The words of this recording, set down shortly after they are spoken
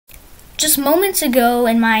just moments ago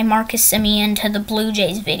in my Marcus Semien to the Blue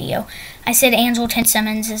Jays video, I said Andrelton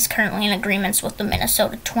Simmons is currently in agreements with the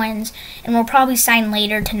Minnesota Twins and will probably sign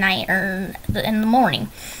later tonight or in the morning.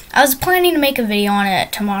 I was planning to make a video on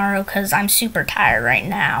it tomorrow because I'm super tired right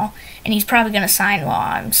now, and he's probably going to sign while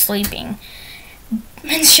I'm sleeping.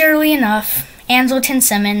 And surely enough, Andrelton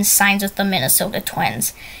Simmons signs with the Minnesota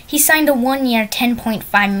Twins. He signed a one-year,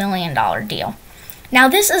 $10.5 million deal. Now,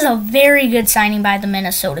 this is a very good signing by the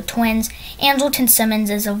Minnesota Twins. Andrelton Simmons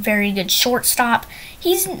is a very good shortstop.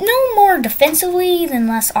 He's no more defensively than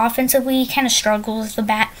less offensively. He kind of struggles with the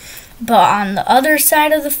bat. But on the other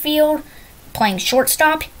side of the field, playing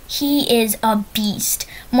shortstop, he is a beast.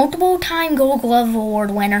 Multiple-time Gold Glove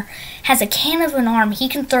Award winner, has a can of an arm. He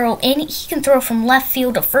can throw from left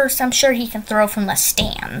field to first. I'm sure he can throw from the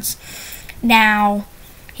stands. Now,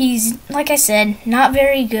 he's, like I said, not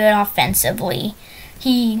very good offensively.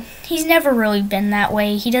 He's never really been that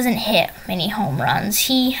way. He doesn't hit many home runs.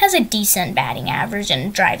 He has a decent batting average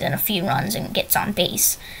and drives in a few runs and gets on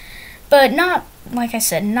base. But not, like I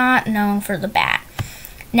said, not known for the bat.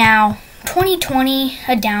 Now, 2020,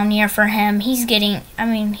 a down year for him. He's getting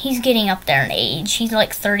up there in age. He's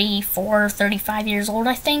like 34, 35 years old,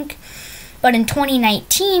 I think. But in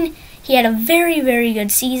 2019, he had a very, very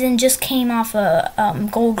good season. Just came off a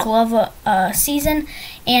Gold Glove season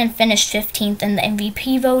and finished 15th in the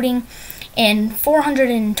MVP voting. In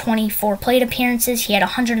 424 plate appearances, he had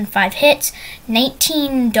 105 hits,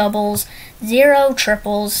 19 doubles, 0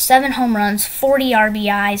 triples, 7 home runs, 40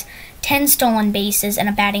 RBIs, 10 stolen bases, and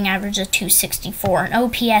a batting average of .264, an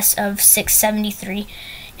OPS of 673,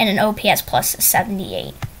 and an OPS plus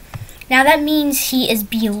 78. Now that means he is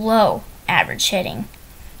below average hitting,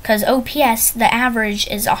 because OPS, the average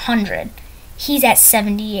is 100. He's at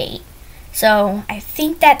 78. So I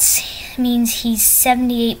think that means he's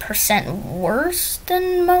 78% worse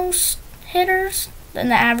than most hitters, than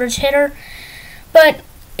the average hitter. But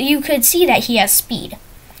you could see that he has speed.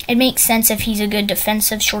 It makes sense if he's a good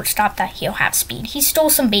defensive shortstop that he'll have speed. He stole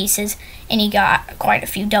some bases, and he got quite a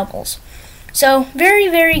few doubles. So, very,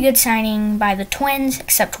 very good signing by the Twins,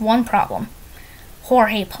 except one problem.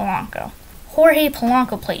 Jorge Polanco. Jorge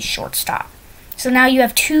Polanco plays shortstop. So now you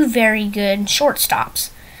have two very good shortstops.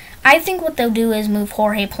 I think what they'll do is move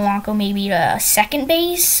Jorge Polanco maybe to second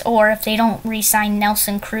base, or if they don't re-sign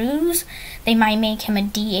Nelson Cruz, they might make him a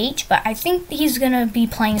DH, but I think he's going to be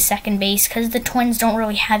playing second base because the Twins don't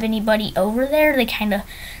really have anybody over there. They kind of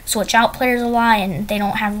switch out players a lot, and they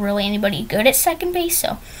don't have really anybody good at second base,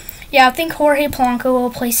 so yeah, I think Jorge Polanco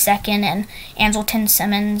will play second, and Andrelton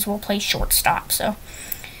Simmons will play shortstop, so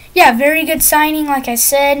yeah, very good signing, like I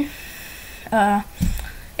said.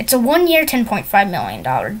 It's a one-year, $10.5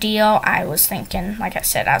 million deal. I was thinking, like I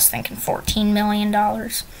said, $14 million.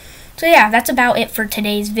 So yeah, that's about it for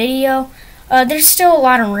today's video. There's still a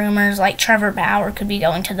lot of rumors, like Trevor Bauer could be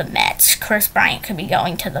going to the Mets. Chris Bryant could be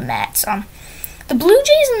going to the Mets. The Blue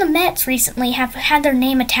Jays and the Mets recently have had their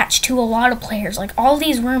name attached to a lot of players. Like all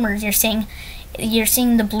these rumors, you're seeing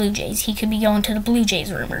the Blue Jays. He could be going to the Blue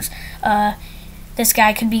Jays rumors. This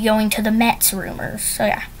guy could be going to the Mets rumors. So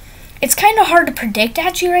yeah. It's kind of hard to predict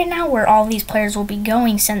actually right now where all these players will be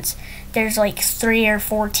going, since there's like 3 or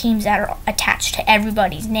 4 teams that are attached to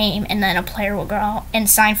everybody's name, and then a player will go out and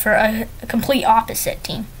sign for a complete opposite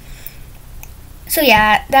team. So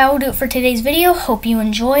yeah, that will do it for today's video. Hope you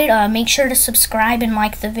enjoyed. Make sure to subscribe and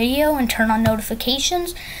like the video and turn on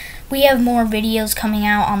notifications. We have more videos coming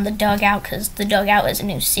out on the Dugout, because the Dugout is a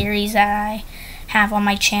new series that I have on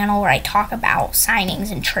my channel where I talk about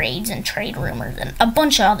signings and trades and trade rumors and a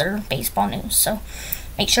bunch of other baseball news. So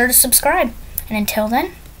make sure to subscribe. And until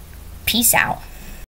then, peace out.